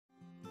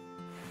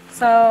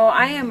So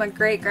I am a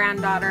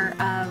great-granddaughter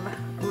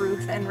of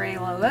Ruth and Ray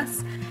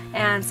Lewis,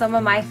 and some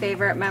of my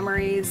favorite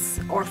memories,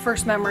 or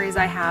first memories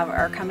I have,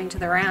 are coming to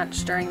the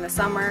ranch during the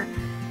summer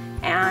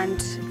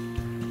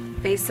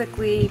and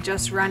basically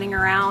just running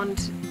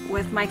around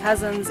with my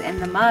cousins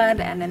in the mud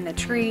and in the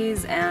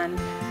trees and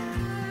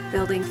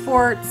building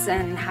forts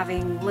and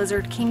having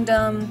Lizard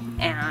Kingdom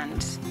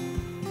and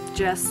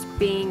just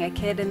being a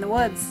kid in the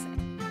woods.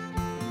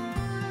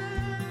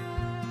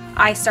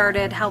 I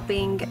started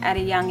helping at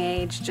a young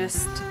age,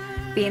 just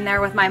being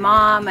there with my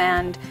mom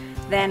and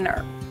then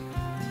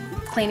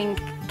cleaning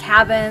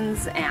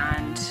cabins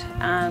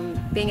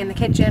and being in the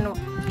kitchen,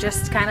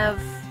 just kind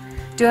of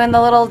doing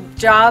the little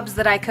jobs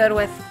that I could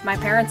with my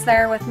parents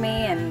there with me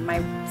and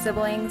my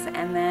siblings.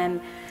 And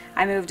then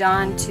I moved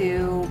on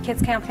to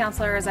kids camp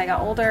counselor as I got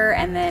older,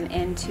 and then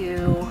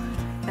into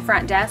the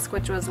front desk,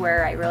 which was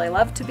where I really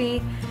loved to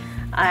be.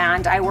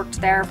 And I worked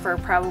there for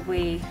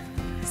probably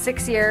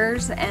 6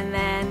 years, and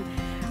then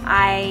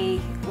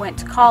I went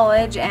to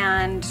college,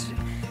 and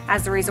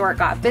as the resort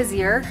got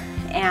busier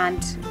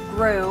and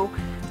grew,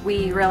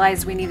 we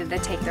realized we needed to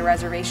take the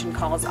reservation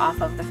calls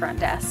off of the front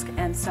desk,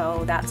 and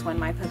so that's when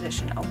my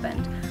position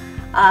opened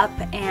up.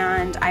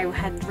 And I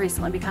had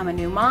recently become a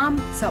new mom,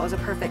 so it was a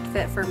perfect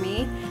fit for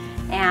me,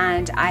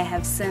 and I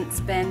have since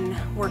been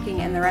working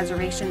in the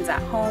reservations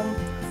at home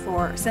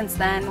since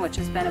then, which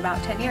has been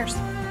about 10 years.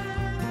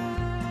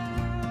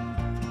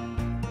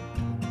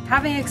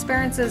 Having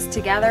experiences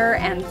together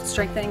and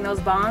strengthening those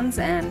bonds,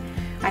 and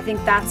I think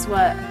that's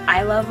what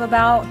I love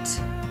about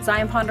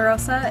Zion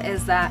Ponderosa,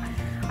 is that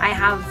I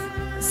have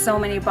so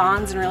many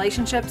bonds and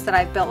relationships that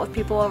I've built with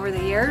people over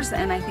the years,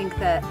 and I think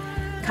that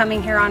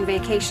coming here on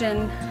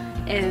vacation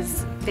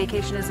is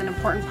an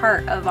important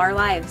part of our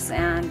lives,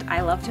 and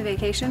I love to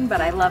vacation, but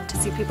I love to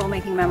see people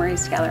making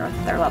memories together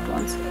with their loved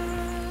ones.